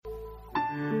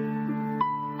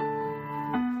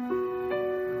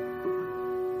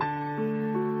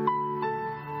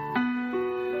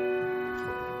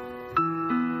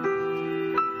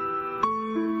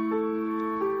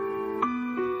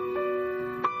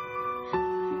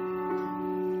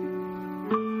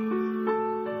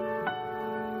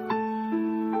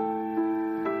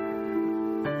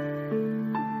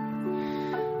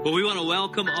Well, we want to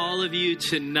welcome all of you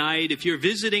tonight. If you're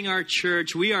visiting our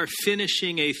church, we are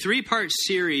finishing a 3-part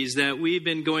series that we've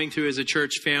been going through as a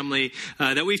church family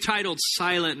that we've titled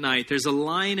Silent Night. There's a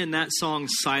line in that song,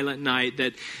 Silent Night,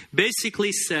 that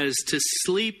basically says to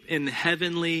sleep in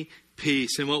heavenly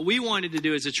peace. And what we wanted to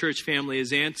do as a church family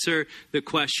is answer the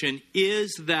question,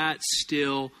 is that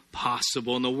still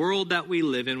possible? In the world that we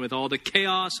live in, with all the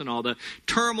chaos and all the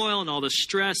turmoil and all the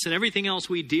stress and everything else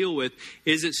we deal with,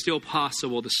 is it still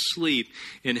possible to sleep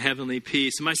in heavenly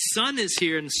peace? And my son is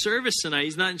here in service tonight.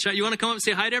 He's not in charge. You want to come up and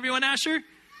say hi to everyone, Asher?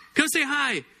 Come say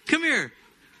hi. Come here.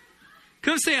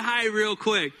 Come say hi real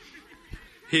quick.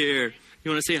 Here.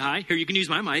 You want to say hi? Here, you can use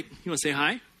my mic. You want to say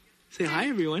hi? Say hi,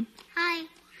 everyone. Hi.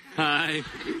 Hi.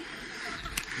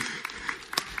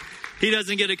 He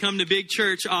doesn't get to come to big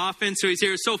church often, so he's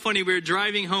here. It's so funny. We were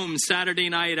driving home Saturday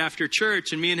night after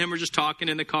church, and me and him were just talking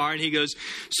in the car, and he goes,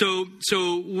 so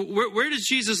where does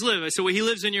Jesus live? I said, well, he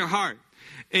lives in your heart.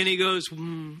 And he goes,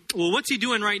 well, what's he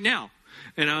doing right now?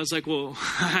 And I was like, well,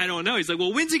 I don't know. He's like,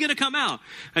 well, when's he going to come out?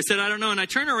 I said, I don't know. And I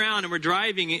turn around, and we're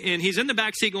driving, and he's in the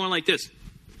back seat going like this.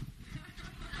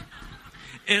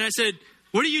 And I said,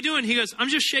 what are you doing? He goes, I'm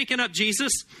just shaking up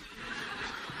Jesus.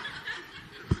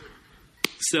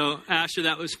 So, Asher,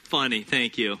 that was funny.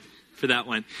 Thank you for that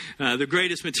one. The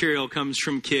greatest material comes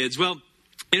from kids. Well,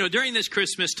 you know, during this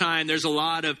Christmas time, there's a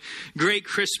lot of great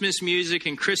Christmas music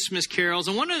and Christmas carols.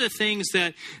 And one of the things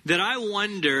that I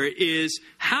wonder is,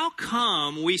 how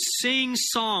come we sing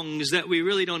songs that we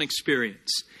really don't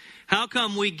experience? How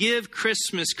come we give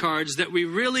Christmas cards that we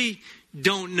really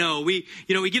don't know? We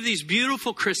give these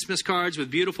beautiful Christmas cards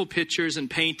with beautiful pictures and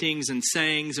paintings and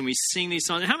sayings, and we sing these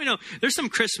songs. How many know there's some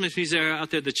Christmas music out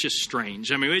there that's just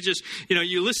strange? I mean, we just,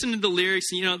 you listen to the lyrics,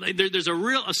 and there's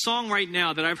a song right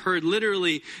now that I've heard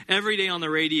literally every day on the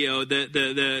radio.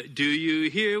 The Do You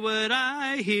Hear What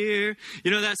I Hear?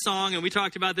 You know that song, and we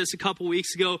talked about this a couple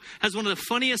weeks ago. Has one of the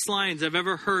funniest lines I've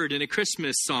ever heard in a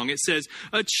Christmas song. It says,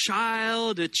 a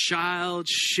child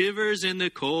shivers in the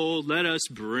cold. Let us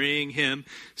bring him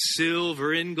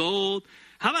silver and gold.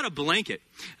 How about a blanket?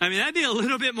 I mean, that'd be a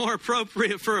little bit more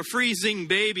appropriate for a freezing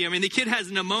baby. I mean, the kid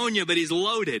has pneumonia, but he's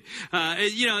loaded.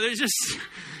 There's just,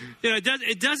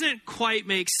 it doesn't quite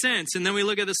make sense. And then we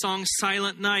look at the song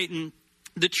Silent Night, and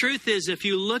the truth is, if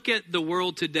you look at the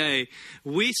world today,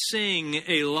 we sing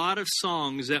a lot of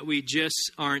songs that we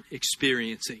just aren't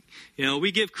experiencing.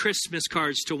 We give Christmas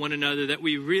cards to one another that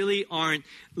we really aren't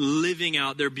living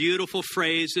out. They're beautiful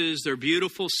phrases, they're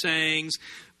beautiful sayings,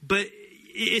 but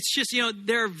it's just,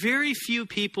 there are very few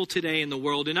people today in the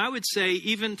world, and I would say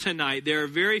even tonight, there are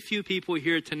very few people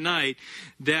here tonight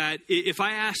that if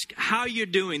I ask how you're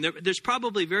doing, there's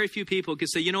probably very few people who can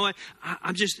say, you know what,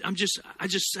 I just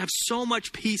have so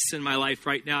much peace in my life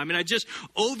right now. I mean, I just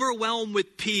overwhelmed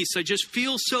with peace. I just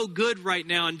feel so good right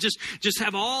now, and just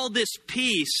have all this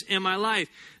peace in my life.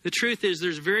 The truth is,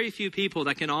 there's very few people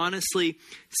that can honestly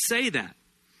say that.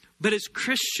 But as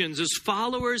Christians, as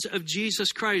followers of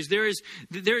Jesus Christ, there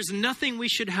is nothing we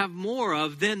should have more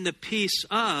of than the peace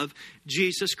of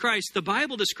Jesus Christ. The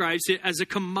Bible describes it as a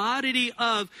commodity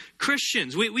of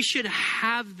Christians. We should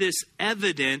have this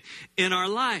evident in our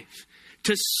life,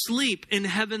 to sleep in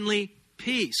heavenly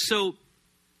peace. So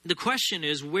the question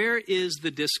is, where is the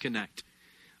disconnect?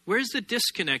 Where's the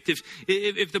disconnect?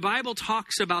 If the Bible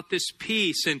talks about this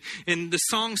peace, and the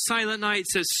song Silent Night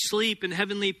says sleep in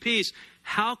heavenly peace,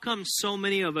 how come so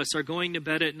many of us are going to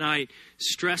bed at night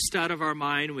stressed out of our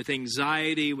mind with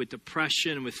anxiety, with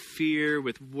depression, with fear,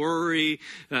 with worry,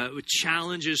 with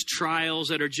challenges, trials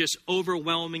that are just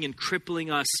overwhelming and crippling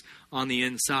us on the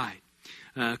inside?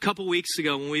 A couple weeks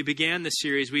ago when we began this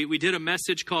series, we did a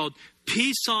message called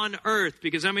Peace on Earth,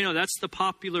 because that's the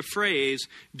popular phrase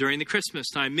during the Christmas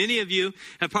time. Many of you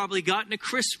have probably gotten a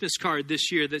Christmas card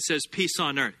this year that says Peace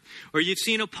on Earth, or you've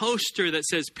seen a poster that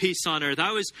says Peace on Earth.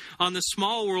 I was on the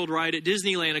Small World ride at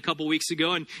Disneyland a couple weeks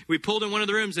ago, and we pulled in one of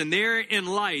the rooms, and there in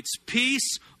lights,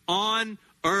 Peace on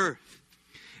Earth.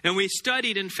 And we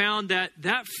studied and found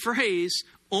that phrase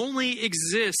only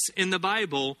exists in the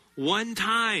Bible one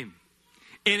time.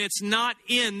 And it's not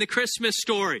in the Christmas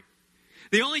story.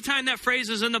 The only time that phrase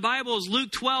is in the Bible is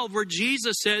Luke 12, where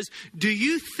Jesus says, do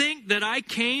you think that I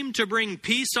came to bring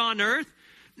peace on earth?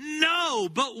 No,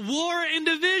 but war and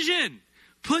division.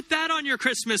 Put that on your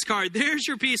Christmas card. There's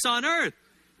your peace on earth.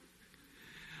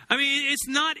 I mean, it's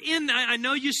not in, I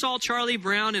know you saw Charlie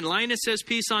Brown and Linus says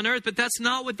peace on earth, but that's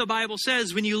not what the Bible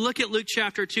says. When you look at Luke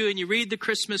chapter 2 and you read the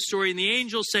Christmas story, and the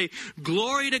angels say,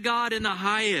 glory to God in the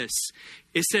highest,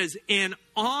 it says, and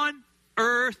on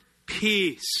earth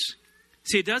peace.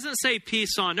 See, it doesn't say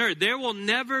peace on earth. There will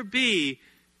never be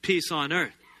peace on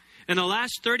earth. In the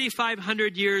last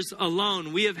 3,500 years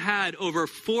alone, we have had over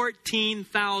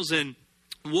 14,000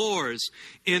 wars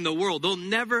in the world. There'll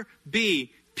never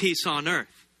be peace on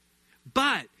earth.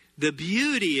 But the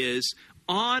beauty is,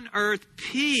 on earth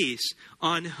peace,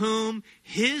 on whom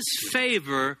his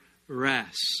favor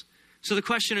rests. So the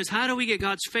question is, how do we get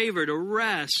God's favor to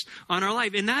rest on our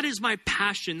life? And that is my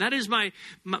passion. That is my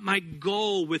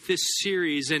goal with this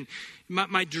series. And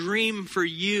my dream for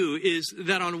you is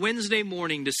that on Wednesday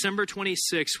morning, December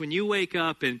 26th, when you wake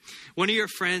up and one of your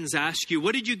friends asks you,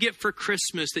 what did you get for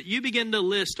Christmas? That you begin to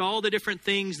list all the different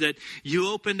things that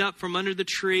you opened up from under the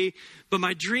tree. But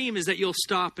my dream is that you'll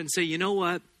stop and say, you know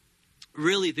what?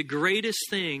 Really, the greatest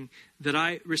thing that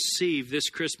I received this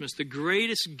Christmas, the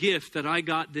greatest gift that I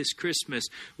got this Christmas,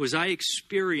 was I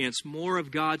experienced more of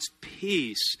God's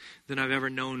peace than I've ever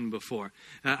known before.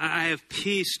 I have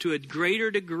peace to a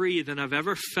greater degree than I've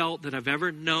ever felt, that I've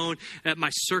ever known.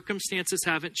 My circumstances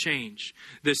haven't changed.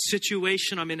 The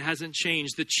situation I'm in hasn't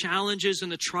changed. The challenges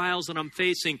and the trials that I'm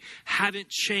facing haven't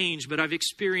changed, but I've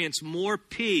experienced more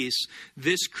peace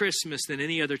this Christmas than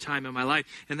any other time in my life.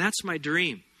 And that's my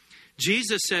dream.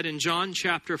 Jesus said in John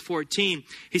chapter 14,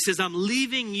 he says, I'm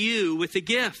leaving you with a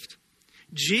gift.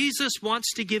 Jesus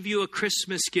wants to give you a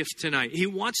Christmas gift tonight. He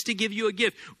wants to give you a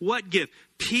gift. What gift?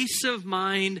 Peace of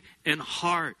mind and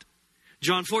heart.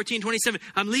 John 14:27,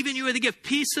 I'm leaving you with a gift,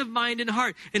 peace of mind and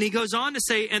heart. And he goes on to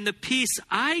say, and the peace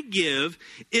I give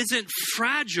isn't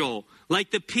fragile like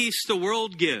the peace the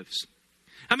world gives.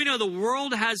 How many know the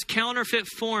world has counterfeit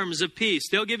forms of peace?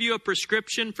 They'll give you a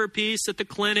prescription for peace at the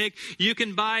clinic. You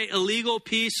can buy illegal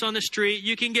peace on the street.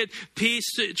 You can get peace,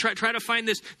 try to find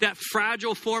that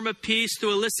fragile form of peace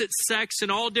through illicit sex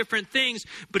and all different things,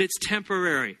 but it's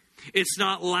temporary. It's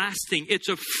not lasting. It's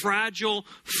a fragile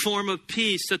form of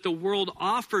peace that the world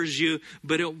offers you,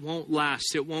 but it won't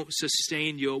last. It won't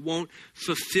sustain you. It won't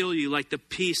fulfill you like the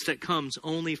peace that comes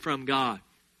only from God.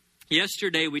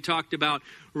 Yesterday, we talked about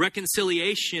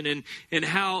reconciliation and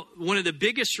how one of the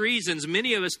biggest reasons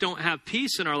many of us don't have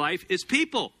peace in our life is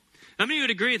people. How many would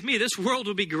agree with me? This world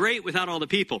would be great without all the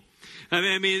people.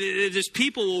 I mean, just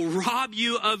people will rob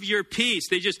you of your peace.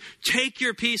 They just take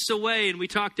your peace away. And we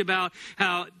talked about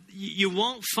how you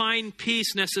won't find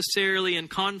peace necessarily in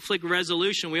conflict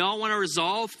resolution. We all want to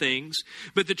resolve things,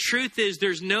 but the truth is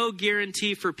there's no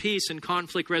guarantee for peace in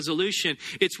conflict resolution.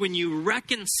 It's when you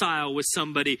reconcile with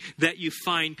somebody that you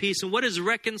find peace. And what does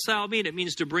reconcile mean? It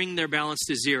means to bring their balance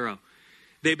to zero.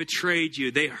 They betrayed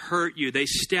you. They hurt you. They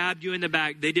stabbed you in the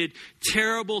back. They did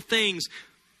terrible things.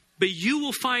 But you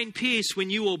will find peace when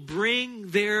you will bring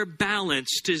their balance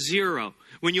to zero.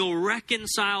 When you'll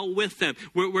reconcile with them,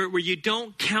 where you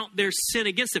don't count their sin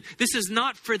against them. This is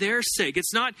not for their sake.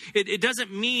 It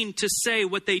doesn't mean to say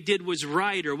what they did was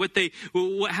right or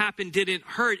what happened didn't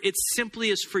hurt. It simply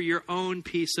is for your own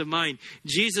peace of mind.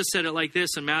 Jesus said it like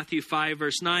this in Matthew 5,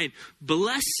 verse 9.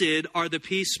 Blessed are the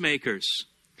peacemakers,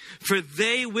 for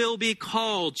they will be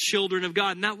called children of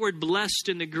God. And that word blessed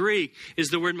in the Greek is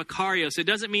the word makarios. It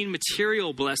doesn't mean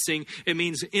material blessing. It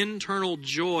means internal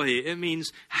joy. It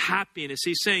means happiness.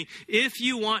 He's saying, if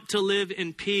you want to live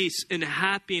in peace and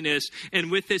happiness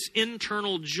and with this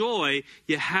internal joy,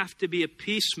 you have to be a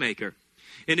peacemaker.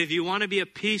 And if you want to be a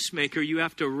peacemaker, you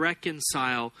have to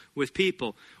reconcile with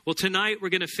people. Well, tonight we're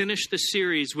going to finish the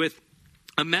series with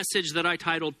a message that I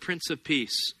titled Prince of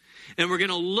Peace. And we're going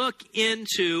to look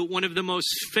into one of the most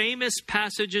famous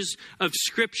passages of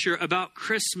Scripture about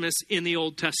Christmas in the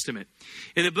Old Testament.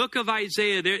 In the book of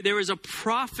Isaiah, there is a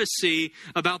prophecy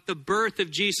about the birth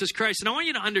of Jesus Christ. And I want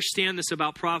you to understand this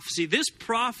about prophecy. This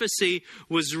prophecy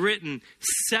was written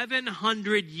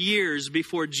 700 years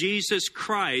before Jesus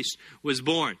Christ was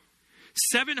born.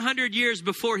 700 years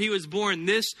before he was born,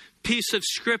 this piece of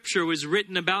Scripture was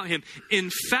written about him. In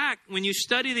fact, when you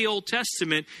study the Old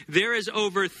Testament, there is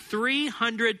over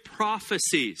 300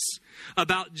 prophecies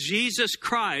about Jesus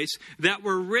Christ that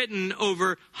were written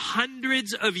over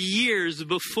hundreds of years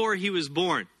before he was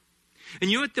born. And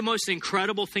you know what the most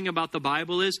incredible thing about the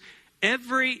Bible is?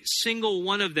 Every single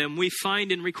one of them we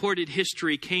find in recorded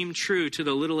history came true to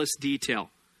the littlest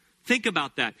detail. Think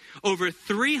about that. Over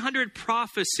 300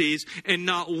 prophecies and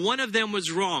not one of them was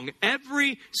wrong.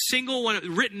 Every single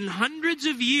one, written hundreds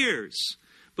of years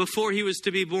before he was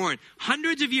to be born.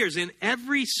 Hundreds of years, and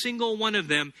every single one of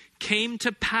them came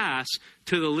to pass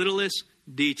to the littlest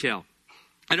detail.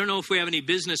 I don't know if we have any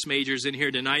business majors in here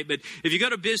tonight, but if you go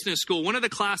to business school, one of the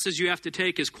classes you have to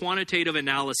take is quantitative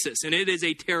analysis, and it is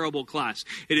a terrible class.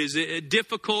 It is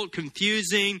difficult,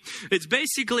 confusing. It's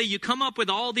basically you come up with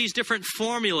all these different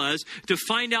formulas to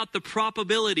find out the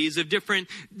probabilities of different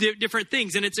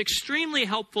things, and it's extremely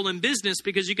helpful in business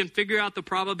because you can figure out the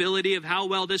probability of how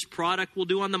well this product will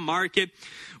do on the market.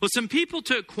 Well, some people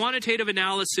took quantitative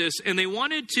analysis and they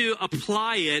wanted to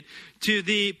apply it to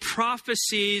the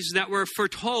prophecies that were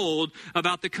foretold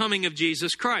about the coming of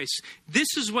Jesus Christ.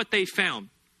 This is what they found.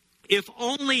 If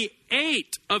only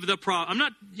 8 of the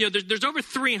there's over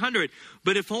 300,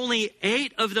 but if only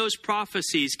 8 of those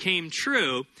prophecies came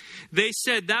true, they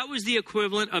said that was the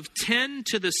equivalent of 10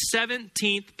 to the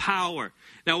 17th power.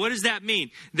 Now, what does that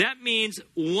mean? That means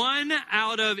 1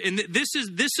 out of, and this is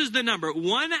the number,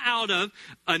 1 out of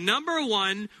a number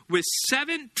 1 with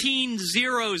 17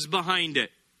 zeros behind it.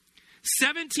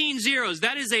 17 zeros,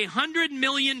 that is 100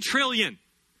 million trillion.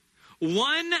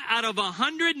 1 out of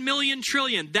 100 million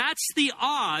trillion. That's the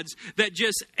odds that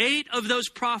just 8 of those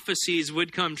prophecies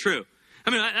would come true. I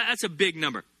mean, that's a big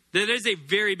number. That is a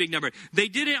very big number. They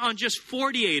did it on just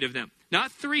 48 of them.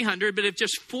 Not 300, but if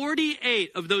just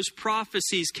 48 of those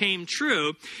prophecies came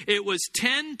true, it was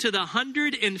 10 to the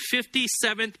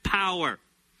 157th power.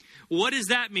 What does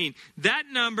that mean? That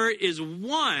number is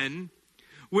 1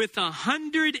 with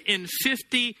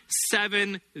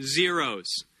 157 zeros.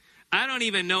 I don't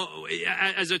even know.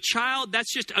 As a child,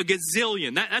 that's just a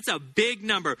gazillion. That's a big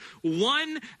number.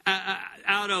 1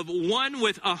 out of 1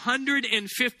 with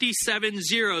 157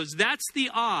 zeros. That's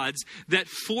the odds that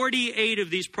 48 of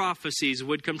these prophecies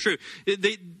would come true.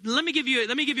 Let me give you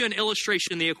an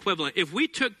illustration, the equivalent. If we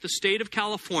took the state of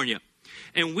California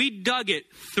and we dug it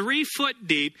 3 foot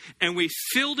deep and we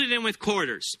filled it in with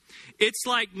quarters, it's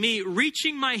like me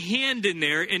reaching my hand in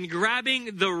there and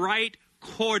grabbing the right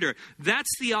quarter.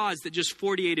 That's the odds that just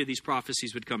 48 of these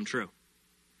prophecies would come true.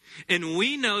 And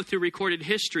we know through recorded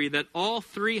history that all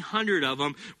 300 of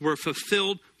them were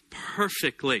fulfilled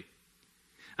perfectly.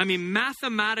 I mean,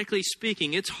 mathematically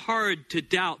speaking, it's hard to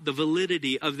doubt the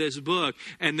validity of this book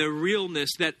and the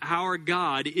realness that our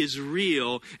God is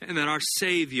real and that our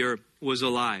Savior was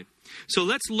alive. So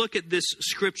let's look at this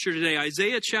scripture today.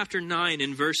 Isaiah chapter 9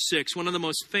 and verse 6, one of the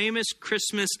most famous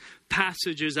Christmas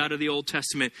passages out of the Old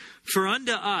Testament. For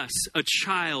unto us a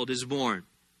child is born,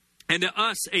 and to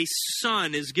us a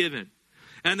son is given.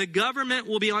 And the government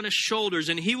will be on his shoulders,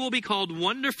 and he will be called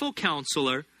Wonderful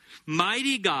Counselor,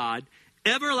 Mighty God,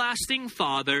 Everlasting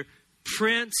Father,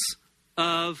 Prince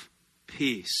of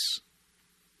Peace.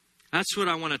 That's what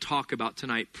I want to talk about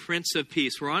tonight, Prince of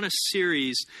Peace. We're on a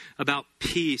series about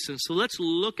peace. And so let's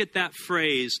look at that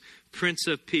phrase, Prince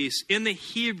of Peace. In the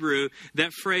Hebrew,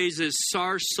 that phrase is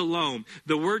Sar Shalom.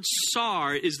 The word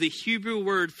Sar is the Hebrew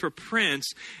word for prince.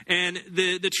 And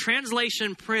the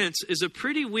translation prince is a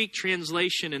pretty weak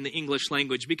translation in the English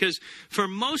language. Because for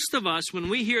most of us, when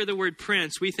we hear the word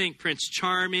prince, we think Prince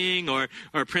Charming or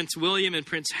Prince William and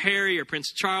Prince Harry or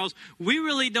Prince Charles. We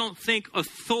really don't think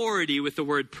authority with the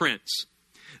word prince.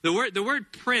 The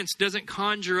word prince doesn't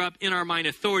conjure up in our mind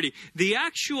authority. The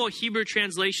actual Hebrew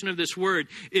translation of this word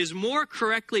is more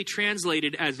correctly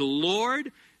translated as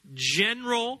Lord,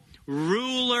 General,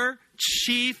 Ruler,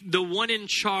 Chief, the one in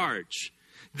charge.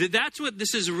 That's what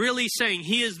this is really saying.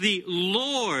 He is the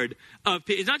Lord of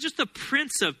peace. It's not just the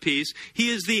Prince of Peace. He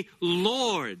is the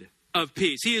Lord of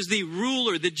peace. He is the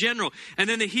ruler, the general. And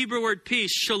then the Hebrew word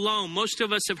peace, shalom. Most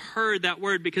of us have heard that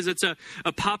word because it's a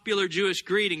popular Jewish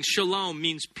greeting. Shalom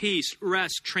means peace,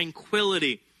 rest,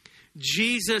 tranquility.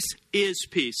 Jesus is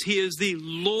peace. He is the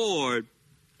Lord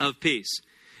of peace.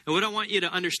 And what I want you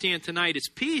to understand tonight is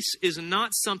peace is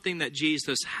not something that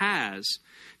Jesus has.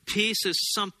 Peace is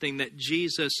something that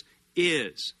Jesus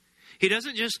is. He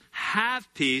doesn't just have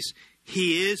peace,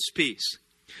 he is peace.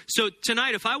 So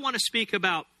tonight, if I want to speak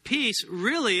about peace,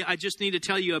 really, I just need to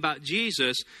tell you about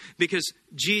Jesus, because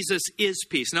Jesus is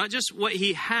peace. Not just what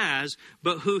he has,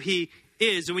 but who he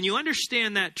is. And when you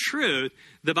understand that truth,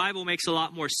 the Bible makes a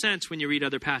lot more sense when you read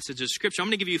other passages of Scripture. I'm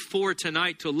going to give you 4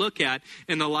 tonight to look at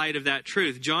in the light of that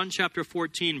truth. John chapter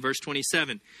 14, verse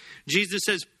 27. Jesus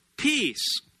says,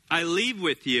 peace I leave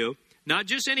with you. Not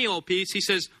just any old peace. He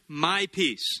says, my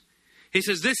peace. He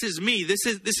says, this is me. This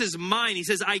is mine. He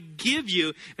says, I give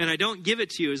you, and I don't give it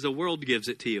to you as the world gives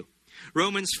it to you.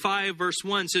 Romans 5 verse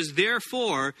 1 says,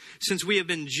 therefore, since we have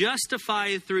been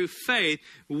justified through faith,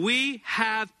 we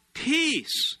have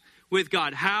peace with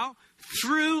God. How?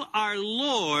 Through our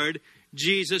Lord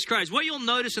Jesus Christ. What you'll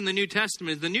notice in the New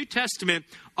Testament is the New Testament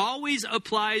always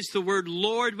applies the word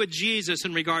Lord with Jesus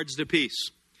in regards to peace.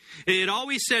 It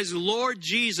always says Lord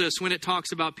Jesus when it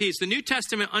talks about peace. The New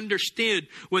Testament understood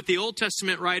what the Old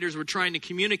Testament writers were trying to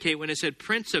communicate when it said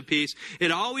Prince of Peace.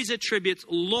 It always attributes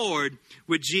Lord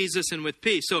with Jesus and with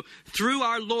peace. So through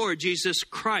our Lord Jesus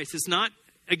Christ, it's not,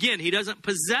 again, he doesn't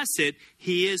possess it.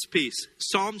 He is peace.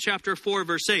 Psalm chapter 4,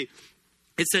 verse 8,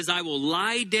 it says, I will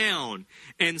lie down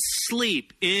and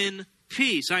sleep in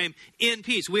peace. I am in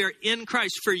peace. We are in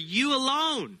Christ. For you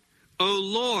alone, O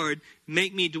Lord,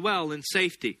 make me dwell in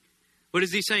safety. What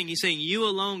is he saying? He's saying, you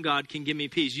alone, God, can give me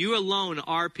peace. You alone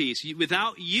are peace.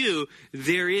 Without you,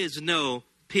 there is no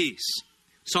peace.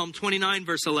 Psalm 29,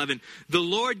 verse 11. The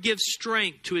Lord gives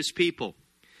strength to his people.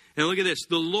 And look at this.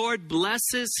 The Lord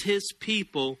blesses his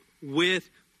people with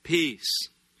peace.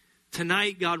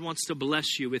 Tonight, God wants to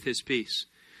bless you with his peace.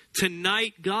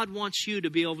 Tonight, God wants you to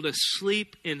be able to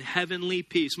sleep in heavenly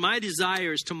peace. My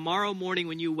desire is tomorrow morning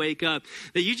when you wake up,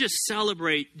 that you just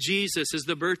celebrate Jesus as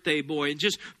the birthday boy and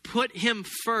just put him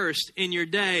first in your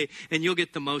day, and you'll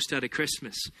get the most out of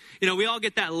Christmas. You know, we all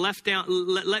get that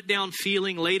let down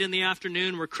feeling late in the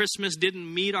afternoon where Christmas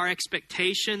didn't meet our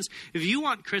expectations. If you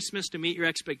want Christmas to meet your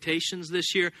expectations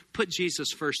this year, put Jesus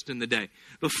first in the day.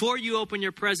 Before you open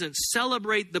your present,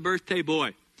 celebrate the birthday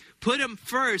boy. Put him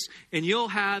first, and you'll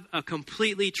have a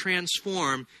completely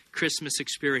transformed Christmas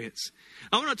experience.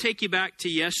 I want to take you back to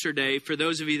yesterday for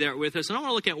those of you that are with us, and I want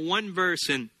to look at one verse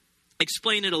and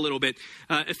explain it a little bit.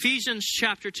 Ephesians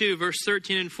chapter 2, verse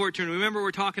 13 and 14. Remember, we're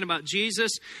talking about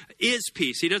Jesus is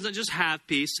peace. He doesn't just have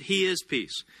peace, he is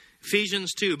peace.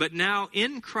 Ephesians 2, but now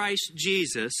in Christ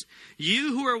Jesus,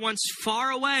 you who were once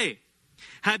far away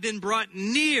have been brought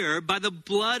near by the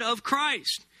blood of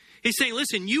Christ. He's saying,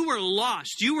 listen, you were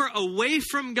lost. You were away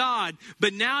from God,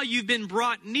 but now you've been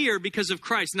brought near because of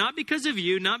Christ. Not because of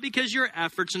you, not because of your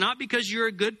efforts, not because you're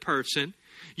a good person.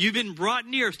 You've been brought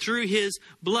near through his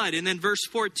blood. And then verse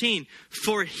 14,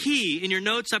 for he, in your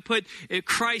notes I put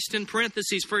Christ in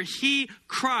parentheses, for he,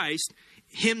 Christ,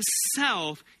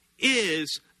 himself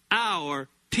is our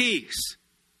peace.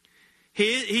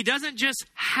 He doesn't just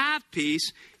have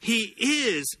peace, he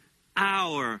is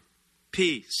our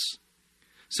peace.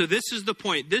 So this is the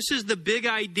point. This is the big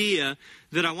idea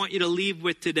that I want you to leave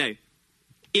with today.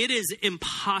 It is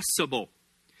impossible.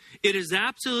 It is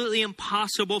absolutely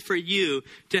impossible for you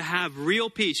to have real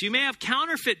peace. You may have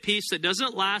counterfeit peace that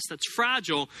doesn't last, that's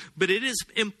fragile, but it is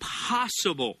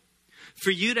impossible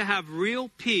for you to have real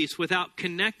peace without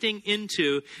connecting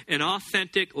into an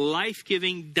authentic,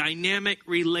 life-giving, dynamic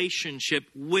relationship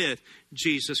with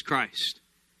Jesus Christ.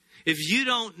 If you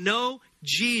don't know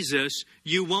Jesus,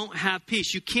 you won't have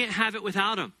peace. You can't have it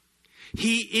without him.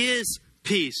 He is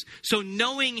peace. So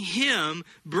knowing him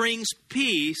brings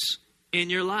peace in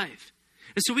your life.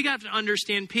 And so we got to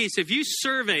understand peace. If you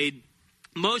surveyed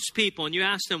most people and you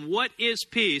asked them, what is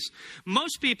peace?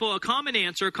 Most people, a common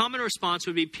answer, a common response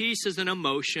would be peace is an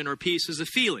emotion or peace is a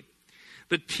feeling.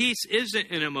 But peace isn't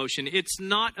an emotion. It's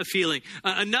not a feeling.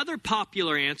 Another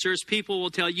popular answer is people will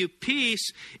tell you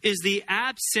peace is the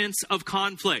absence of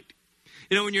conflict.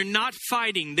 You know, when you're not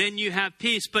fighting, then you have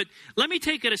peace. But let me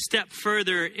take it a step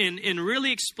further and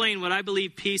really explain what I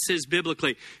believe peace is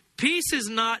biblically. Peace is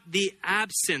not the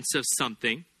absence of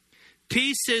something.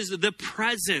 Peace is the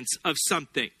presence of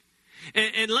something.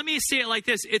 And let me say it like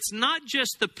this. It's not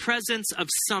just the presence of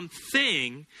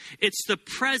something. It's the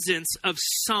presence of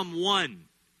someone.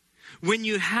 When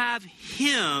you have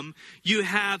him, you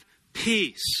have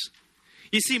peace.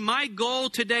 You see, my goal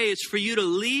today is for you to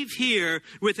leave here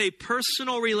with a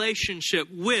personal relationship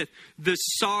with the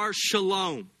Sar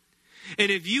Shalom.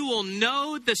 And if you will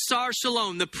know the Sar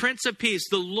Shalom, the Prince of Peace,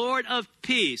 the Lord of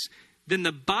Peace, then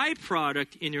the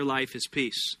byproduct in your life is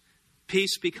peace.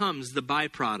 Peace becomes the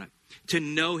byproduct. To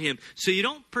know him. So you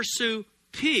don't pursue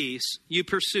peace, you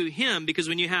pursue him, because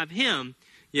when you have him,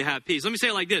 you have peace. Let me say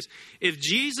it like this. If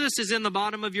Jesus is in the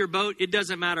bottom of your boat, it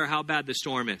doesn't matter how bad the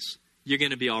storm is. You're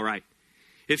going to be all right.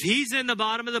 If he's in the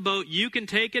bottom of the boat, you can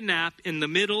take a nap in the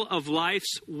middle of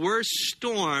life's worst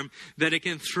storm that it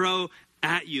can throw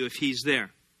at you if he's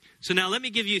there. So now let me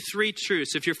give you 3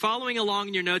 truths. If you're following along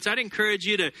in your notes, I'd encourage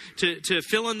you to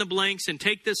fill in the blanks and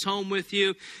take this home with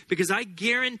you, because I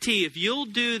guarantee if you'll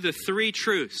do the 3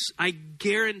 truths, I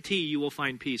guarantee you will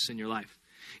find peace in your life.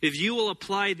 If you will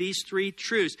apply these 3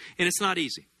 truths, and it's not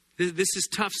easy. This is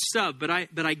tough stuff, but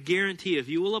I guarantee if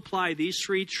you will apply these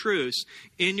 3 truths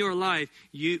in your life,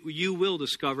 you will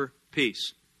discover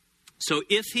peace. So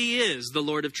if he is the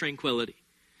Lord of tranquility,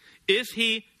 if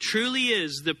he truly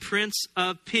is the Prince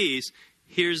of Peace,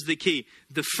 here's the key.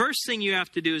 The first thing you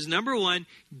have to do is, number 1,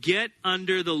 get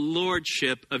under the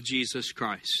lordship of Jesus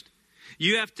Christ.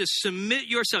 You have to submit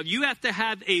yourself. You have to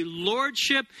have a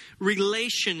lordship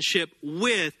relationship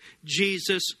with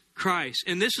Jesus Christ.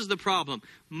 And this is the problem.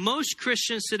 Most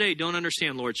Christians today don't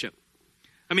understand lordship.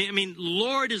 I mean,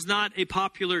 Lord is not a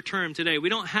popular term today. We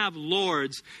don't have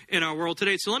lords in our world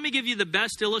today. So let me give you the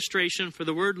best illustration for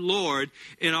the word Lord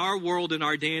in our world, in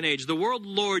our day and age. The word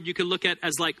Lord you can look at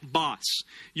as like boss.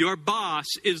 Your boss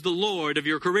is the Lord of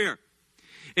your career.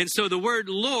 And so the word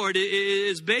Lord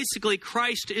is basically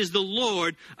Christ is the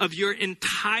Lord of your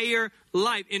entire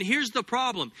life. And here's the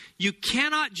problem. You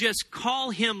cannot just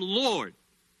call him Lord.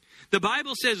 The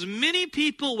Bible says many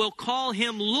people will call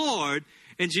him Lord,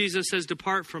 and Jesus says,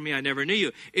 depart from me, I never knew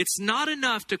you. It's not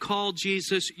enough to call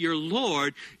Jesus your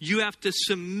Lord. You have to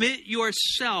submit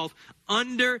yourself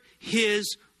under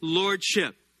his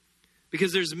lordship.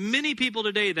 Because there's many people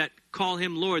today that call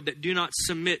him Lord that do not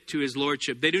submit to his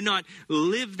lordship. They do not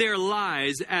live their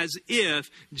lives as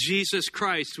if Jesus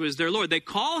Christ was their Lord. They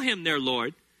call him their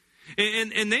Lord.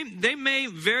 And they may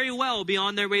very well be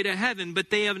on their way to heaven, but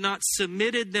they have not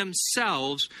submitted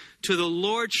themselves to the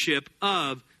lordship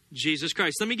of Jesus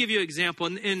Christ. Let me give you an example.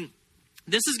 And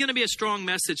this is going to be a strong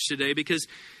message today because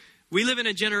we live in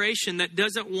a generation that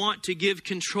doesn't want to give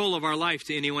control of our life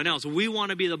to anyone else. We want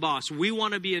to be the boss. We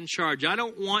want to be in charge. I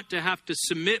don't want to have to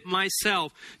submit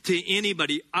myself to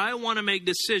anybody. I want to make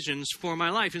decisions for my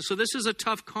life. And so this is a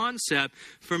tough concept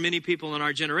for many people in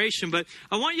our generation. But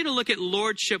I want you to look at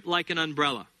lordship like an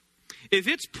umbrella. If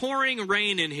it's pouring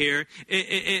rain in here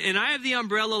and I have the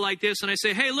umbrella like this and I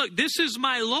say, hey, look, this is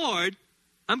my Lord,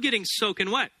 I'm getting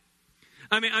soaking wet.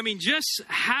 I mean, just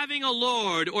having a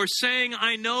Lord or saying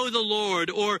I know the Lord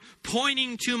or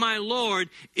pointing to my Lord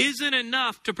isn't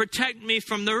enough to protect me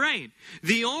from the rain.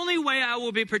 The only way I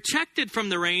will be protected from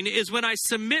the rain is when I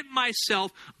submit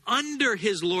myself under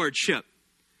his lordship.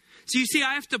 So you see,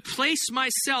 I have to place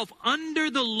myself under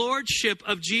the lordship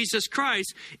of Jesus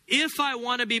Christ if I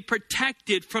want to be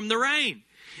protected from the rain.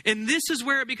 And this is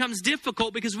where it becomes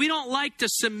difficult because we don't like to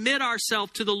submit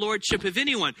ourselves to the lordship of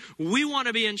anyone. We want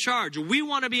to be in charge. We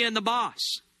want to be in the boss.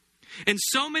 And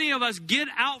so many of us get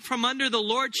out from under the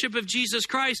lordship of Jesus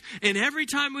Christ, and every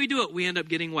time we do it, we end up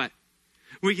getting wet.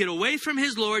 We get away from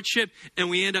his lordship, and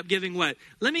we end up getting wet.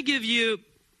 Let me give you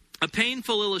a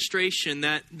painful illustration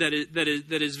that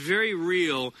is very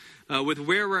real with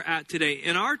where we're at today.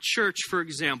 In our church, for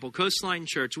example, Coastline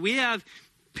Church, we have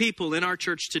people in our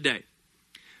church today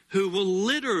who will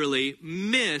literally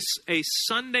miss a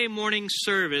Sunday morning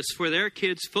service for their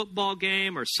kids' football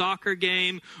game or soccer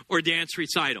game or dance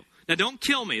recital. Now, don't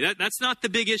kill me. That's not the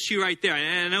big issue right there.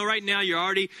 I know right now you're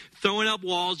already throwing up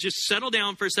walls. Just settle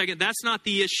down for a second. That's not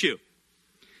the issue.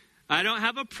 I don't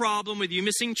have a problem with you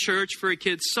missing church for a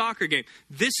kid's soccer game.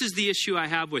 This is the issue I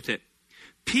have with it.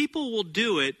 People will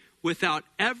do it without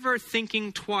ever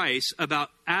thinking twice about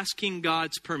asking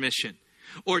God's permission,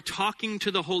 or talking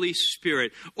to the Holy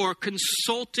Spirit, or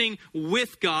consulting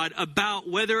with God about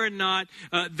whether or not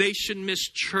they should miss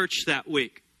church that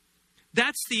week.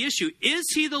 That's the issue. Is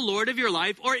he the Lord of your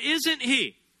life, or isn't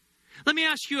he? Let me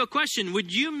ask you a question.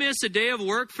 Would you miss a day of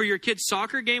work for your kid's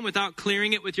soccer game without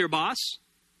clearing it with your boss?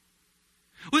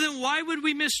 Well, then why would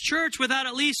we miss church without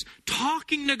at least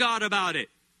talking to God about it?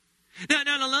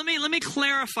 Now, let me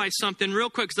clarify something real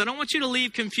quick, because I don't want you to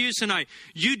leave confused tonight.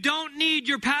 You don't need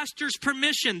your pastor's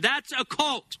permission. That's a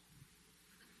cult.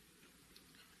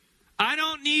 I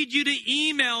don't need you to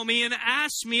email me and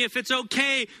ask me if it's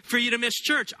okay for you to miss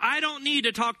church. I don't need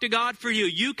to talk to God for you.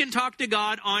 You can talk to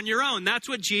God on your own. That's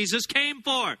what Jesus came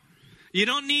for. You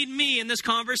don't need me in this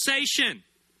conversation.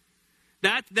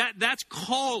 That's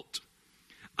cult.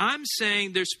 I'm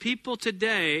saying there's people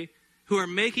today who are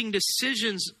making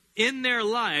decisions in their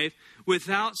life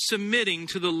without submitting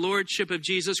to the lordship of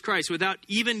Jesus Christ, without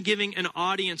even giving an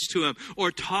audience to him or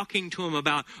talking to him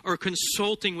about or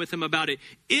consulting with him about it.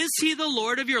 Is he the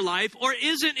Lord of your life, or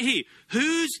isn't he?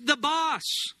 Who's the boss?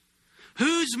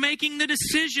 Who's making the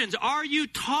decisions? Are you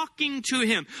talking to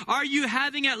him? Are you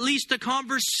having at least a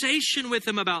conversation with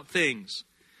him about things?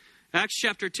 Acts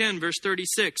chapter 10, verse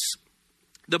 36.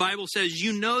 The Bible says,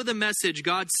 you know the message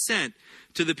God sent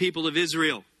to the people of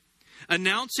Israel,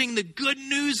 announcing the good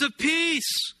news of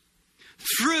peace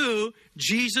through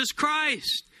Jesus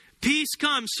Christ. Peace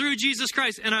comes through Jesus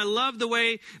Christ. And I love the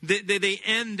way that they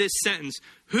end this sentence.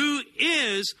 Who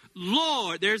is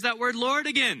Lord? There's that word Lord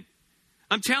again.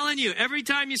 I'm telling you, every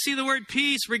time you see the word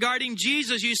peace regarding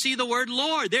Jesus, you see the word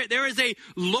Lord. There is a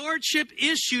lordship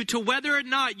issue to whether or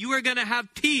not you are going to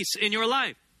have peace in your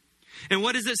life. And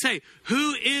what does it say?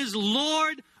 Who is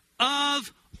Lord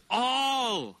of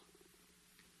all?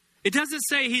 It doesn't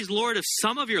say he's Lord of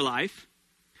some of your life.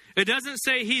 It doesn't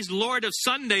say he's Lord of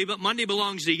Sunday, but Monday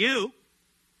belongs to you.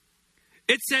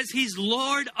 It says he's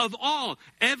Lord of all,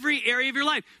 every area of your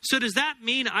life. So does that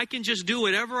mean I can just do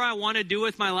whatever I want to do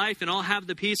with my life and I'll have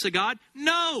the peace of God?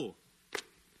 No.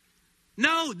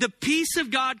 No, the peace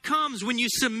of God comes when you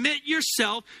submit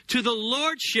yourself to the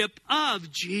lordship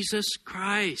of Jesus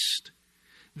Christ.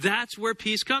 That's where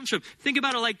peace comes from. Think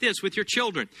about it like this with your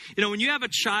children. You know, when you have a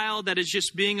child that is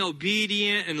just being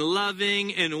obedient and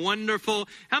loving and wonderful,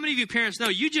 how many of you parents know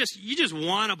you just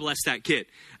want to bless that kid?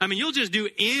 I mean, you'll just do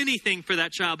anything for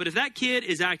that child. But if that kid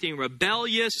is acting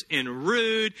rebellious and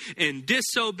rude and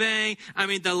disobeying, I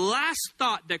mean, the last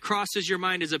thought that crosses your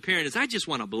mind as a parent is, I just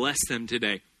want to bless them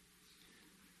today.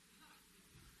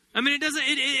 I mean,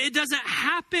 it doesn't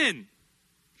happen.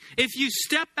 If you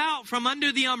step out from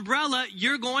under the umbrella,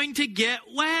 you're going to get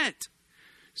wet.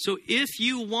 So if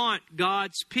you want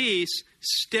God's peace,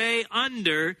 stay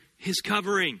under his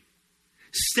covering.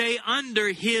 Stay under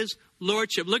his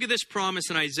lordship. Look at this promise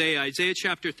in Isaiah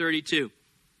chapter 32.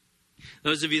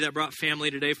 Those of you that brought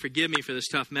family today, forgive me for this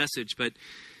tough message, but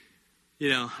you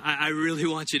know, I really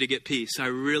want you to get peace. I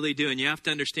really do. And you have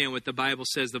to understand what the Bible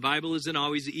says. The Bible isn't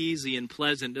always easy and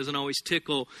pleasant. Doesn't always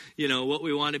tickle, you know, what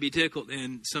we want to be tickled.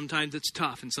 And sometimes it's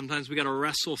tough. And sometimes we got to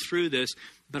wrestle through this.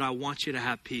 But I want you to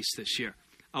have peace this year.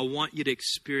 I want you to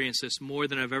experience this more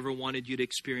than I've ever wanted you to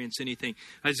experience anything.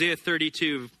 Isaiah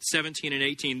 32, 17 and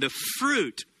 18. The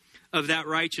fruit of that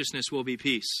righteousness will be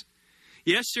peace.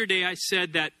 Yesterday I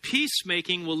said that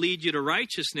peacemaking will lead you to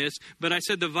righteousness, but I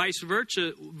said the vice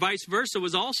versa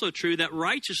was also true, that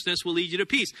righteousness will lead you to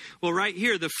peace. Well, right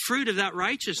here, the fruit of that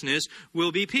righteousness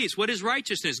will be peace. What is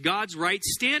righteousness? God's right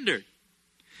standard.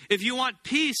 If you want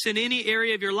peace in any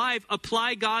area of your life,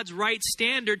 apply God's right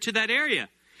standard to that area.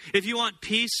 If you want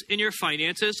peace in your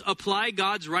finances, apply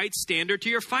God's right standard to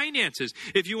your finances.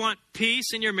 If you want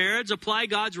peace in your marriage, apply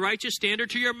God's righteous standard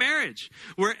to your marriage.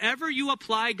 Wherever you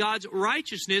apply God's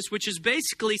righteousness, which is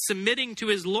basically submitting to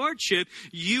his lordship,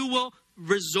 you will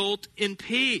result in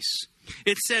peace.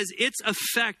 It says its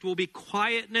effect will be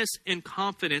quietness and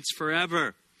confidence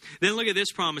forever. Then look at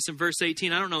this promise in verse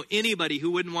 18. I don't know anybody who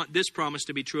wouldn't want this promise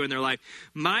to be true in their life.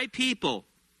 My people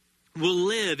will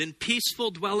live in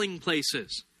peaceful dwelling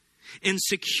places, in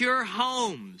secure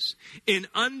homes, in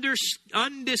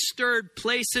undisturbed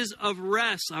places of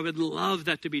rest. I would love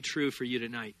that to be true for you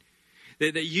tonight.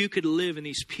 That you could live in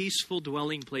these peaceful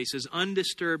dwelling places,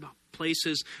 undisturbed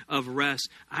places of rest.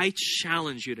 I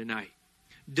challenge you tonight.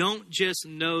 Don't just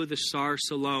know the Sar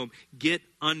Shalom. Get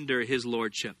under his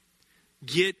lordship.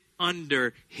 Get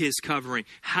under his covering.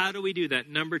 How do we do that?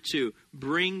 Number 2,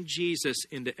 bring Jesus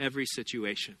into every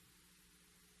situation.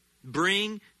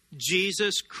 Bring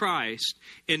Jesus Christ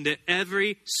into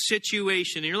every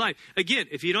situation in your life. Again,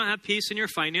 if you don't have peace in your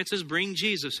finances, bring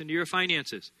Jesus into your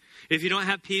finances. If you don't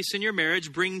have peace in your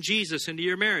marriage, bring Jesus into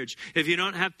your marriage. If you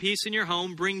don't have peace in your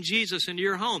home, bring Jesus into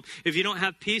your home. If you don't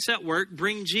have peace at work,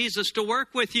 bring Jesus to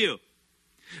work with you.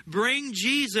 Bring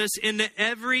Jesus into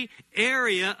every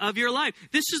area of your life.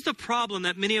 This is the problem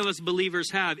that many of us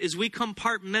believers have, is we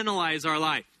compartmentalize our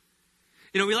life.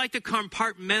 You know, we like to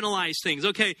compartmentalize things.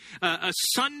 Okay, a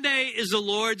Sunday is the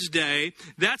Lord's day.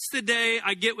 That's the day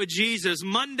I get with Jesus.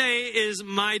 Monday is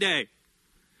my day.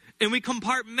 And we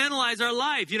compartmentalize our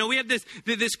life. You know, we have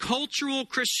this cultural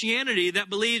Christianity that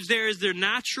believes there is their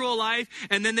natural life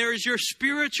and then there is your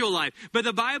spiritual life. But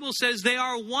the Bible says they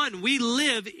are one. We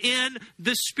live in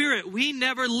the Spirit. We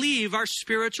never leave our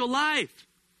spiritual life.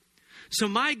 So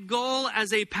my goal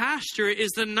as a pastor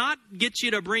is to not get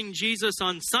you to bring Jesus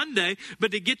on Sunday,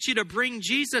 but to get you to bring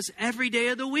Jesus every day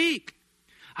of the week.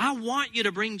 I want you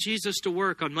to bring Jesus to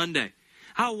work on Monday.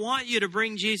 I want you to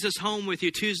bring Jesus home with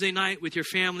you Tuesday night with your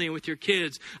family and with your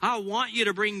kids. I want you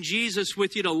to bring Jesus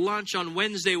with you to lunch on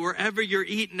Wednesday wherever you're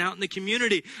eating out in the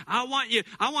community. I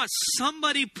want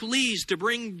somebody please to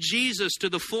bring Jesus to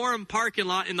the Forum parking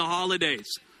lot in the holidays.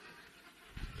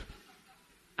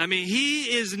 I mean, he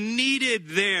is needed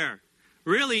there.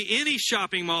 Really, any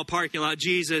shopping mall parking lot,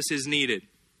 Jesus is needed.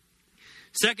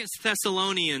 2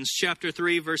 Thessalonians chapter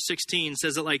 3, verse 16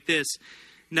 says it like this.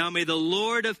 Now may the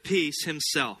Lord of peace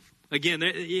himself. Again,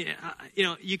 you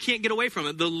know, you can't get away from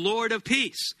it. The Lord of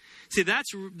peace. See,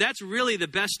 that's really the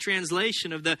best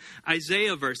translation of the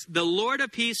Isaiah verse. The Lord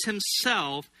of peace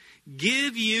himself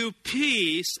give you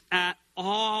peace at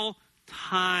all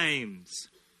times.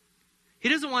 He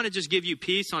doesn't want to just give you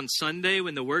peace on Sunday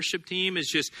when the worship team is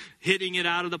just hitting it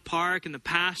out of the park and the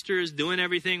pastor is doing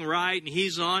everything right and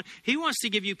he's on. He wants to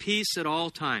give you peace at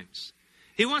all times.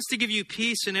 He wants to give you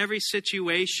peace in every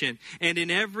situation and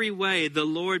in every way. The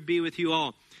Lord be with you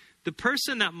all. The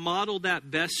person that modeled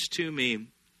that best to me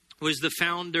was the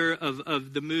founder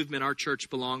of the movement our church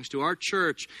belongs to. Our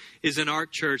church is an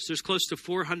ARC church. There's close to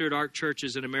 400 ARC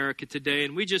churches in America today.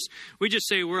 And we just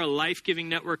say we're a life-giving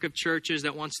network of churches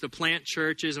that wants to plant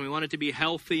churches, and we want it to be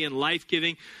healthy and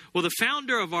life-giving. Well, the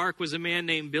founder of ARC was a man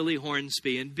named Billy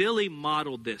Hornsby, and Billy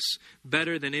modeled this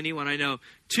better than anyone I know.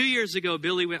 2 years ago,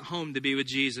 Billy went home to be with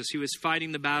Jesus. He was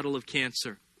fighting the battle of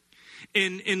cancer.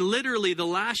 In literally the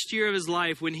last year of his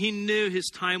life, when he knew his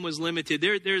time was limited,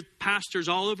 there's pastors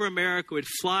all over America would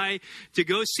fly to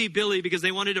go see Billy because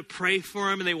they wanted to pray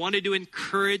for him and they wanted to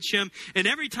encourage him. And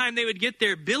every time they would get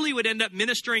there, Billy would end up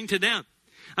ministering to them.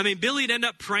 I mean, Billy would end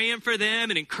up praying for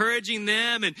them and encouraging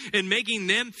them and making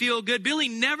them feel good. Billy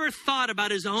never thought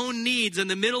about his own needs in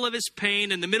the middle of his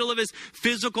pain, in the middle of his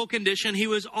physical condition. He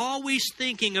was always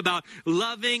thinking about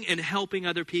loving and helping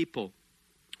other people.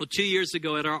 Well, 2 years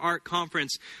ago at our ARC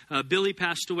conference, Billy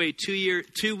passed away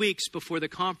 2 weeks before the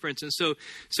conference. And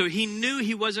so he knew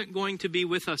he wasn't going to be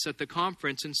with us at the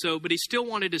conference. But he still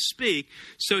wanted to speak.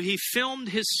 So he filmed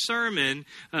his sermon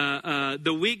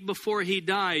the week before he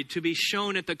died to be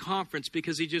shown at the conference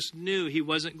because he just knew he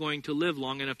wasn't going to live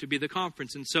long enough to be at the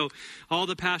conference. And so all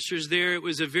the pastors there, it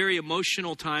was a very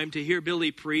emotional time to hear Billy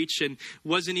preach, and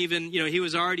wasn't even, he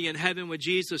was already in heaven with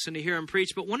Jesus, and to hear him preach.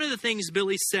 But one of the things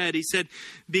Billy said, he said,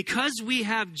 because we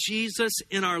have Jesus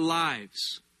in our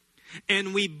lives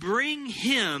and we bring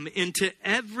him into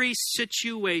every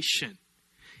situation,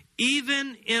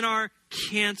 even in our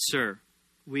cancer,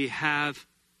 we have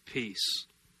peace.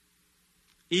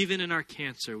 Even in our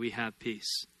cancer, we have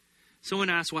peace.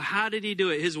 Someone asked, well, how did he do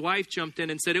it? His wife jumped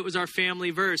in and said it was our family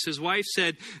verse. His wife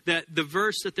said that the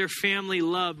verse that their family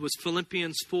loved was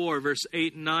Philippians 4, verse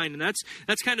 8 and 9. And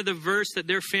that's kind of the verse that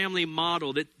their family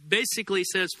modeled. It basically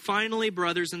says, finally,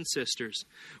 brothers and sisters,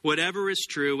 whatever is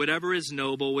true, whatever is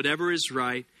noble, whatever is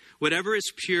right, whatever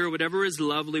is pure, whatever is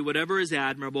lovely, whatever is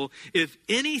admirable, if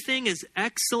anything is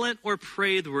excellent or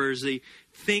praiseworthy,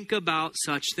 think about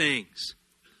such things.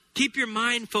 Keep your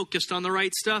mind focused on the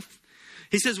right stuff.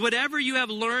 He says, whatever you have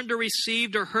learned or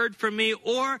received or heard from me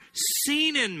or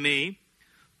seen in me,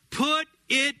 put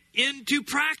it into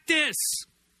practice.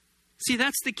 See,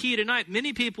 that's the key tonight.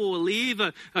 Many people will leave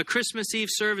a Christmas Eve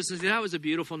service and say, that was a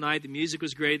beautiful night. The music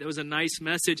was great. That was a nice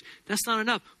message. That's not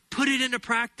enough. Put it into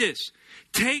practice.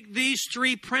 Take these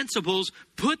 3 principles,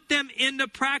 put them into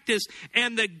practice,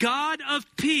 and the God of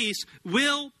peace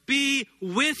will be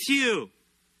with you.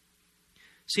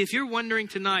 See, if you're wondering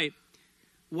tonight,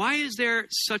 why is there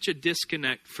such a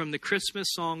disconnect from the Christmas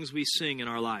songs we sing in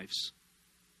our lives?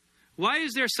 Why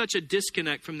is there such a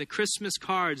disconnect from the Christmas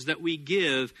cards that we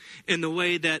give in the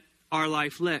way that our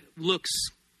life looks?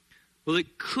 Well,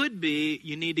 it could be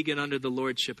you need to get under the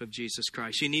lordship of Jesus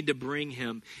Christ. You need to bring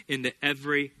him into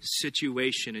every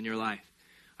situation in your life.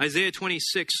 Isaiah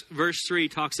 26, verse 3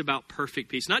 talks about perfect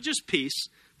peace. Not just peace,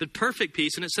 but perfect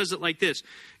peace. And it says it like this: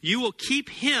 you will keep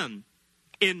him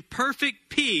in perfect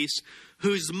peace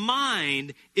whose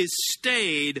mind is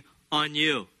stayed on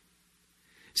you.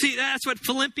 See, that's what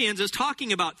Philippians is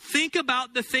talking about. Think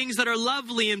about the things that are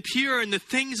lovely and pure and the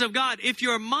things of God. If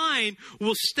your mind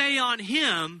will stay on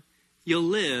him, you'll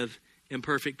live in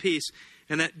perfect peace.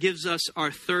 And that gives us our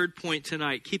third point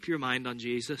tonight. Keep your mind on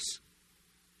Jesus.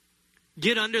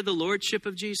 Get under the lordship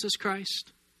of Jesus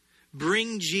Christ.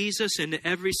 Bring Jesus into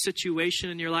every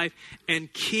situation in your life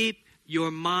and keep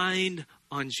your mind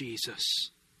on Jesus.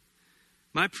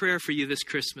 My prayer for you this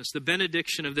Christmas, the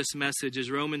benediction of this message, is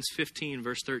Romans 15,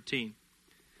 verse 13. It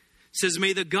says,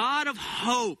 may the God of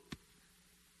hope,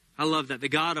 I love that, the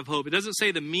God of hope. It doesn't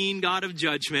say the mean God of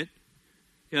judgment.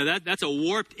 That's a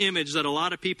warped image that a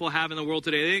lot of people have in the world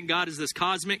today. They think God is this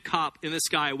cosmic cop in the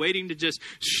sky waiting to just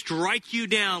strike you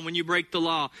down when you break the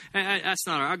law. That's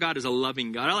not our God is a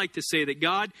loving God. I like to say that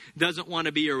God doesn't want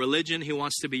to be your religion. He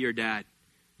wants to be your dad.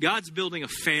 God's building a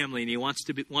family and he wants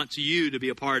you to be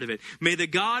a part of it. May the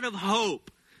God of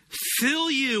hope fill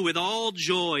you with all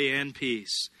joy and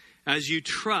peace as you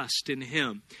trust in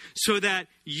him, so that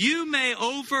you may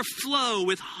overflow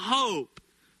with hope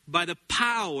by the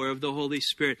power of the Holy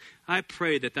Spirit. I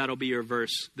pray that that'll be your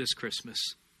verse this Christmas,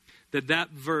 that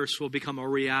verse will become a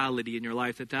reality in your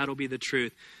life, that'll be the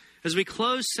truth. As we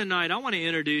close tonight, I want to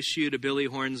introduce you to Billy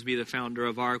Hornsby, the founder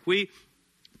of ARC. We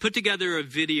put together a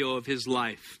video of his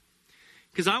life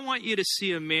because I want you to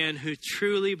see a man who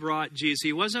truly brought Jesus.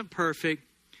 He wasn't perfect,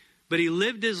 but he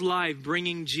lived his life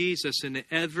bringing Jesus into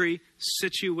every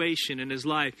situation in his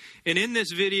life. And in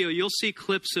this video, you'll see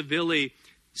clips of Billy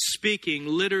speaking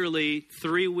literally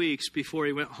 3 weeks before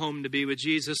he went home to be with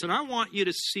Jesus. And I want you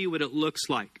to see what it looks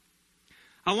like.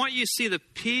 I want you to see the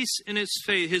peace in his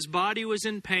faith. His body was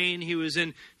in pain. He was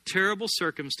in terrible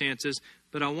circumstances,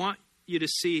 But I want you to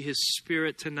see His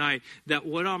Spirit tonight, that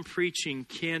what I'm preaching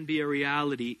can be a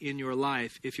reality in your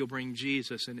life if you'll bring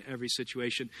Jesus in every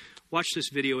situation. Watch this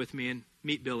video with me and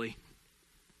meet Billy.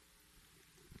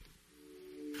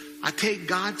 I take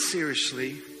God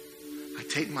seriously. I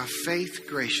take my faith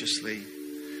graciously.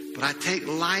 But I take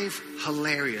life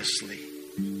hilariously.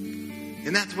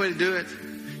 Isn't that the way to do it?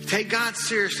 Take God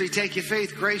seriously, take your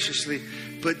faith graciously,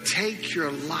 but take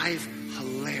your life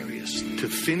hilariously. To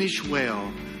finish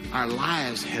well, our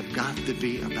lives have got to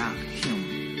be about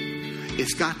Him.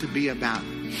 It's got to be about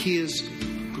His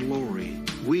glory.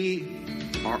 We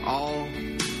are all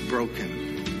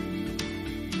broken,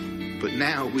 but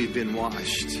now we've been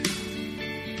washed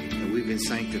and we've been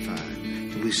sanctified.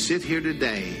 And we sit here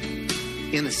today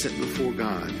innocent before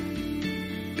God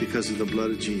because of the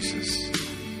blood of Jesus.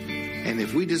 And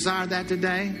if we desire that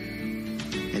today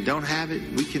and don't have it,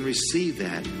 we can receive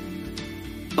that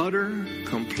utter,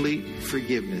 complete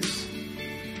forgiveness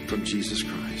from Jesus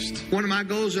Christ. One of my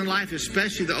goals in life,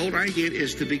 especially the older I get,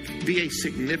 is to be a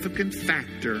significant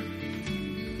factor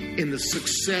in the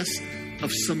success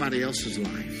of somebody else's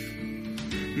life.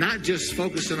 Not just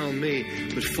focusing on me,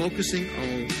 but focusing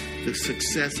on the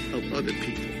success of other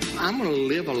people. I'm going to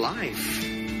live a life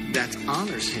that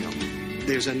honors Him.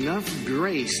 There's enough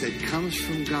grace that comes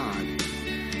from God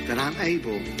that I'm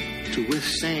able to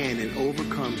withstand and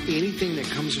overcome anything that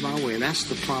comes my way. And that's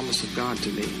the promise of God to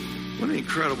me. What an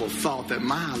incredible thought that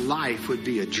my life would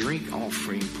be a drink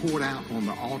offering poured out on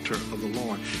the altar of the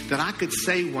Lord. That I could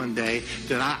say one day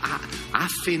that I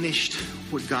finished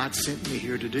what God sent me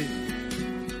here to do.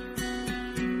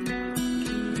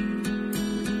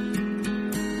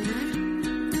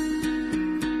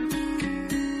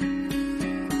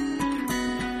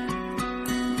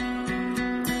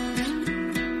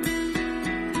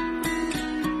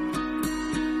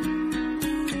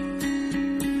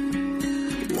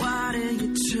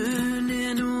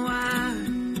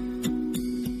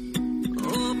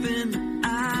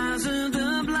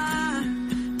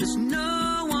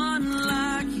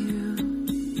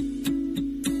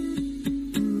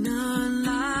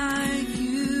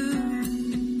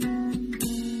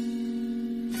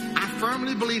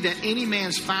 That any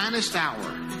man's finest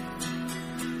hour,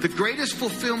 the greatest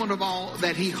fulfillment of all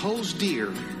that he holds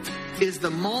dear, is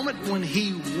the moment when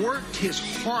he worked his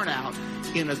heart out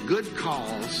in a good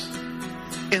cause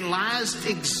and lies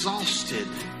exhausted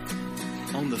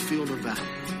on the field of battle.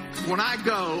 When I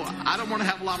go, I don't want to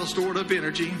have a lot of stored up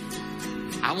energy.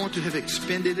 I want to have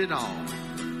expended it all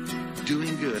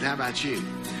doing good. How about you?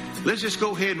 Let's just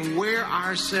go ahead and wear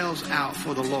ourselves out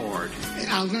for the Lord.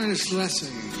 I learned this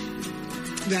lesson,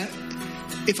 that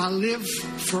if I live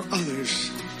for others,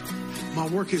 my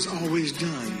work is always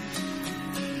done.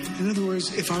 In other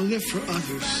words, if I live for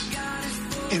others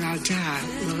and I die,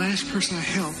 the last person I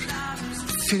helped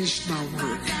finished my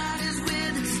work.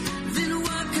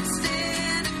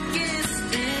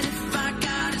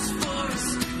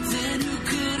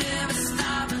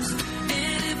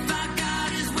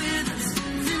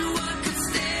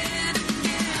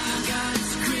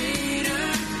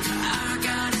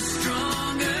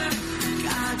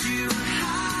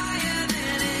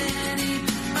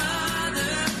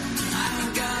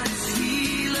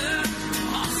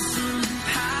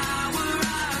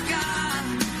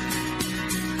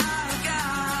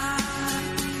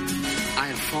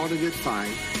 A good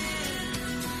fight.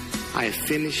 I have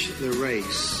finished the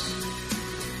race,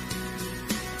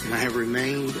 and I have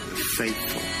remained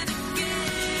faithful.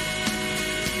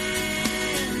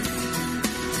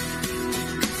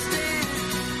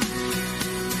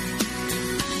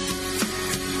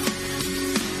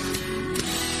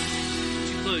 Would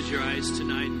you close your eyes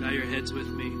tonight and bow your heads with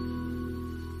me?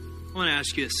 I want to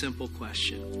ask you a simple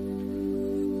question.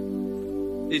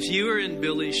 If you were in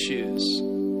Billy's shoes,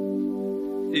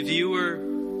 if you were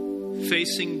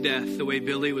facing death the way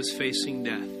Billy was facing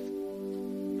death,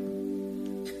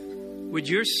 would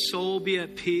your soul be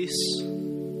at peace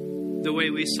the way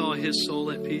we saw his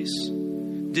soul at peace?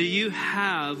 Do you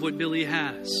have what Billy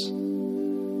has?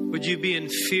 Would you be in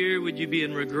fear? Would you be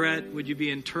in regret? Would you be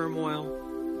in turmoil?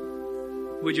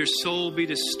 Would your soul be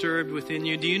disturbed within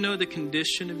you? Do you know the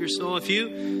condition of your soul?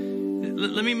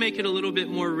 Let me make it a little bit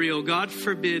more real. God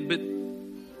forbid, but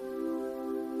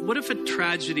what if a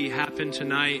tragedy happened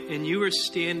tonight and you were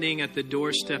standing at the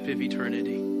doorstep of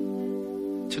eternity?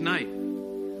 Tonight.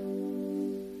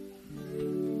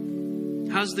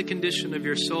 How's the condition of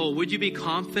your soul? Would you be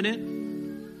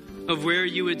confident of where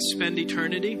you would spend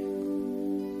eternity?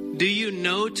 Do Do you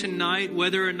know tonight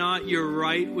whether or not you're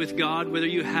right with God, whether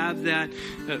you have that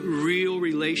real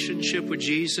relationship with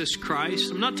Jesus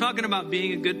Christ? I'm not talking about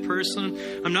being a good person.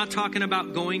 I'm not talking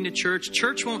about going to church.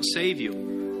 Church won't save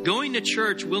you. Going to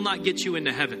church will not get you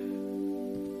into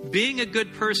heaven. Being a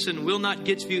good person will not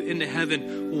get you into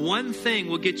heaven. One thing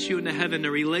will get you into heaven: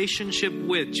 a relationship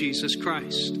with Jesus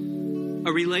Christ.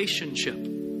 A relationship.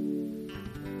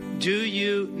 Do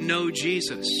you know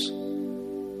Jesus?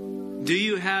 Do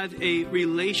you have a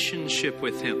relationship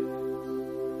with Him?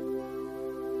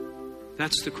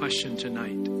 That's the question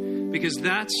tonight. Because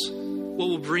that's what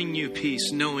will bring you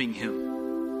peace, knowing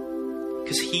Him.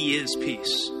 Because He is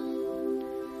peace.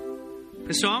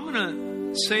 And so I'm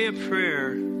going to say a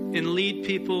prayer and lead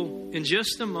people in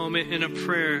just a moment in a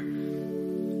prayer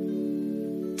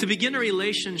to begin a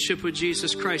relationship with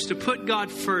Jesus Christ, to put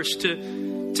God first,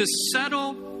 to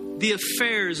settle the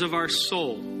affairs of our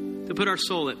soul, to put our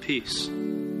soul at peace.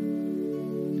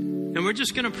 And we're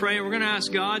just going to pray. We're going to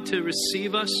ask God to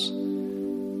receive us,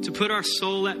 to put our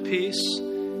soul at peace,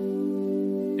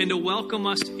 and to welcome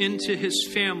us into His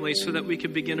family so that we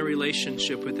can begin a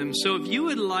relationship with Him. So if you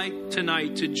would like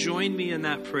tonight to join me in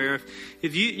that prayer,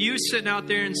 if you're sitting out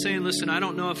there and saying, listen, I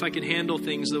don't know if I can handle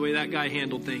things the way that guy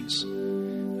handled things.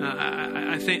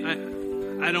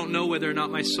 I don't know whether or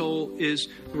not my soul is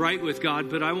right with God,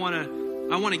 but I want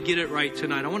to get it right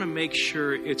tonight. I want to make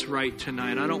sure it's right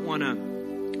tonight. I don't want to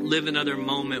live another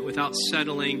moment without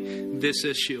settling this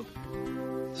issue.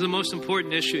 This is the most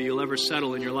important issue you'll ever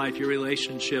settle in your life, your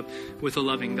relationship with a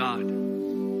loving God.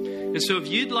 And so if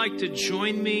you'd like to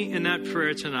join me in that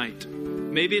prayer tonight,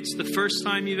 maybe it's the first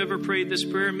time you've ever prayed this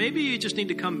prayer. Maybe you just need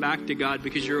to come back to God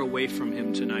because you're away from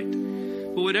Him tonight.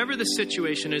 But whatever the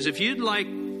situation is, if you'd like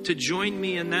to join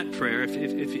me in that prayer,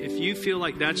 if you feel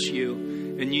like that's you,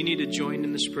 and you need to join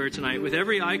in this prayer tonight, with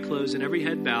every eye closed and every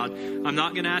head bowed, I'm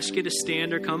not going to ask you to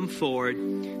stand or come forward.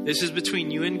 This is between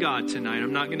you and God tonight.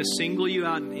 I'm not going to single you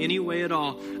out in any way at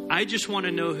all. I just want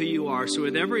to know who you are. So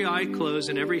with every eye closed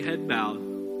and every head bowed,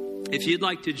 if you'd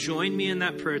like to join me in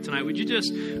that prayer tonight, would you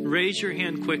just raise your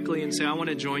hand quickly and say, I want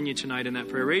to join you tonight in that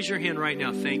prayer. Raise your hand right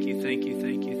now. Thank you, thank you,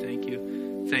 thank you, thank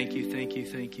you. Thank you, thank you,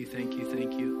 thank you, thank you,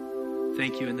 thank you.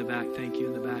 Thank you in the back, thank you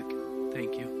in the back.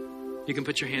 Thank you. You can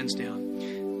put your hands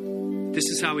down. This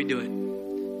is how we do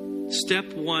it.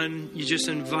 Step one, you just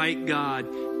invite God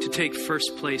to take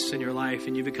first place in your life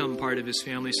and you become part of His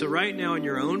family. So right now, in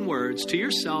your own words, to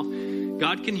yourself,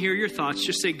 God can hear your thoughts.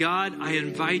 Just say, God, I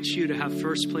invite you to have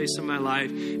first place in my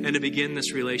life and to begin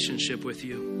this relationship with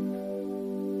you.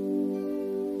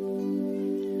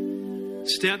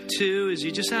 Step two is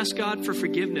you just ask God for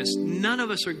forgiveness. None of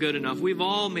us are good enough. We've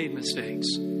all made mistakes.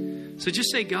 So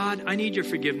just say, God, I need your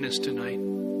forgiveness tonight.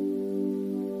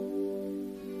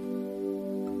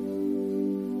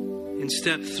 In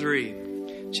step three,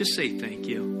 just say thank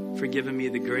you for giving me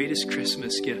the greatest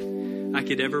Christmas gift I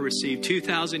could ever receive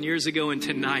 2,000 years ago and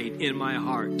tonight in my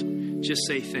heart. Just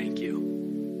say thank you.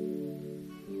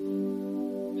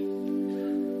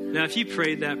 Now, if you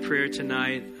prayed that prayer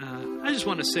tonight, I just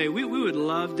want to say we would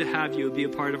love to have you be a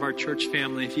part of our church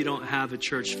family if you don't have a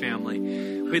church family.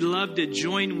 We'd love to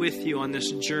join with you on this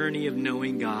journey of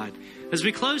knowing God. As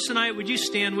we close tonight, would you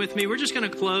stand with me? We're just going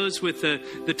to close with the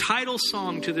title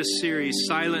song to this series,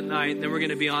 Silent Night, and then we're going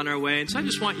to be on our way. And so I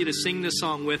just want you to sing this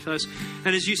song with us.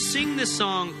 And as you sing this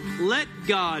song, let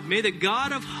God, may the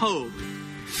God of hope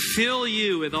fill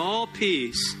you with all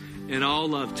peace and all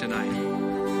love tonight. Round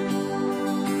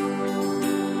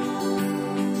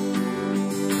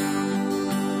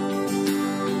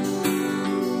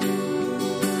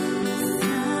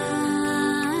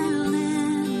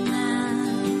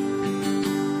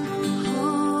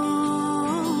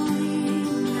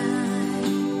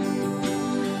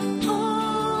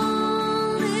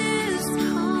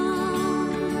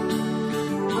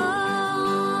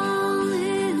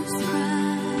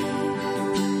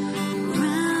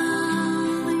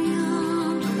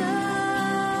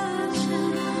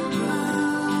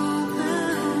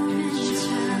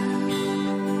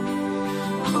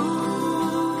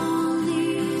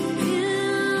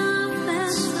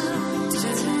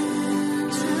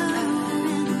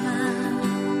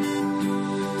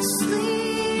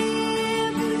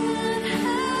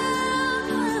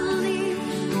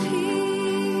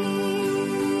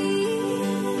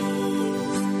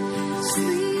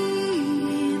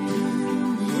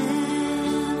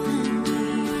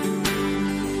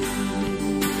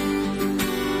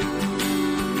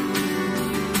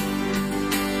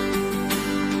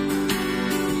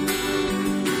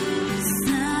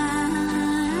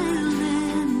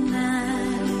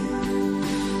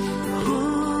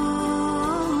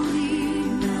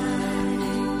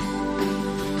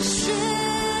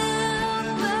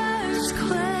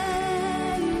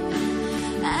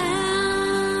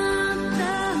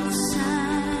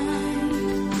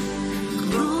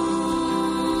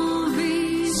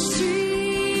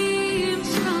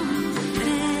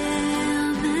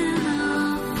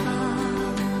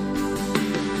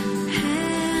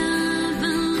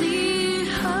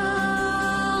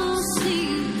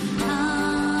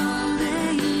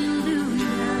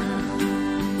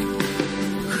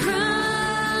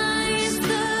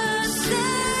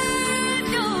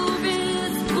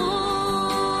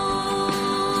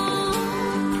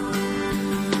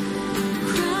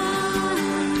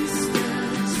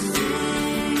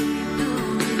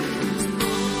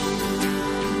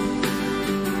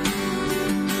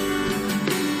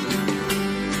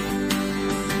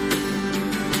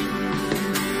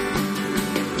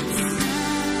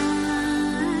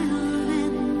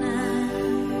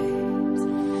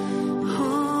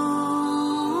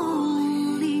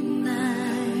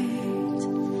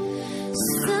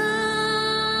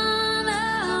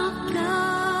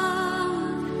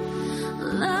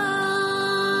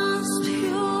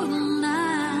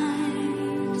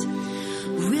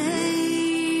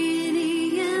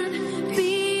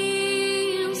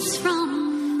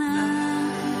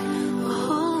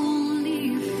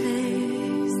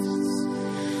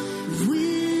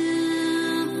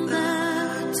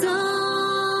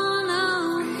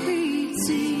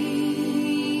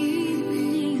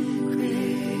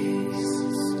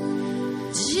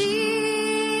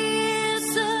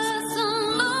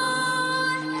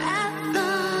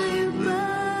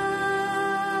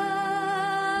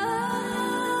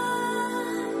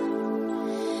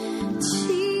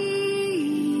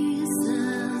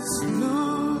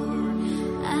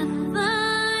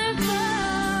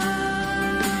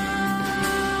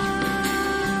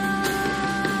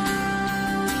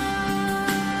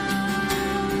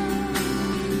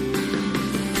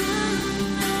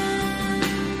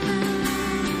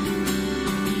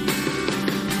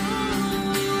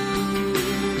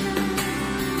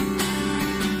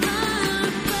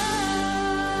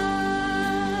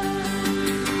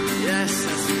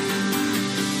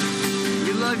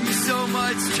love you so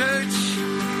much, church.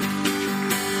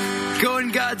 Go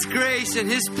in God's grace and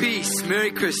His peace.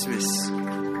 Merry Christmas.